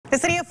The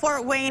city of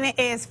Fort Wayne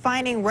is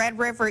fining Red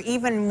River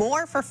even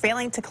more for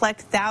failing to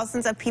collect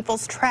thousands of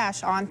people's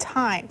trash on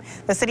time.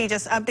 The city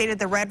just updated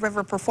the Red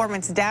River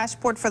performance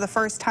dashboard for the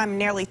first time in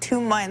nearly 2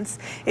 months.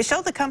 It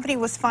showed the company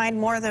was fined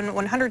more than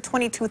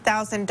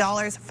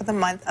 $122,000 for the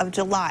month of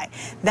July.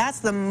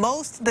 That's the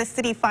most the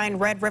city fined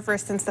Red River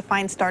since the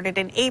fine started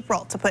in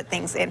April, to put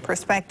things in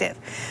perspective.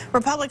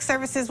 Republic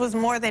Services was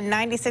more than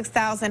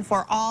 $96,000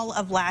 for all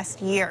of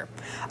last year.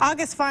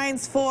 August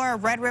fines for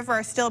Red River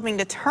are still being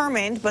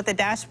determined, but the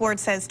dashboard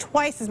says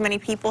twice as many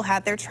people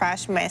had their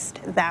trash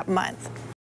missed that month.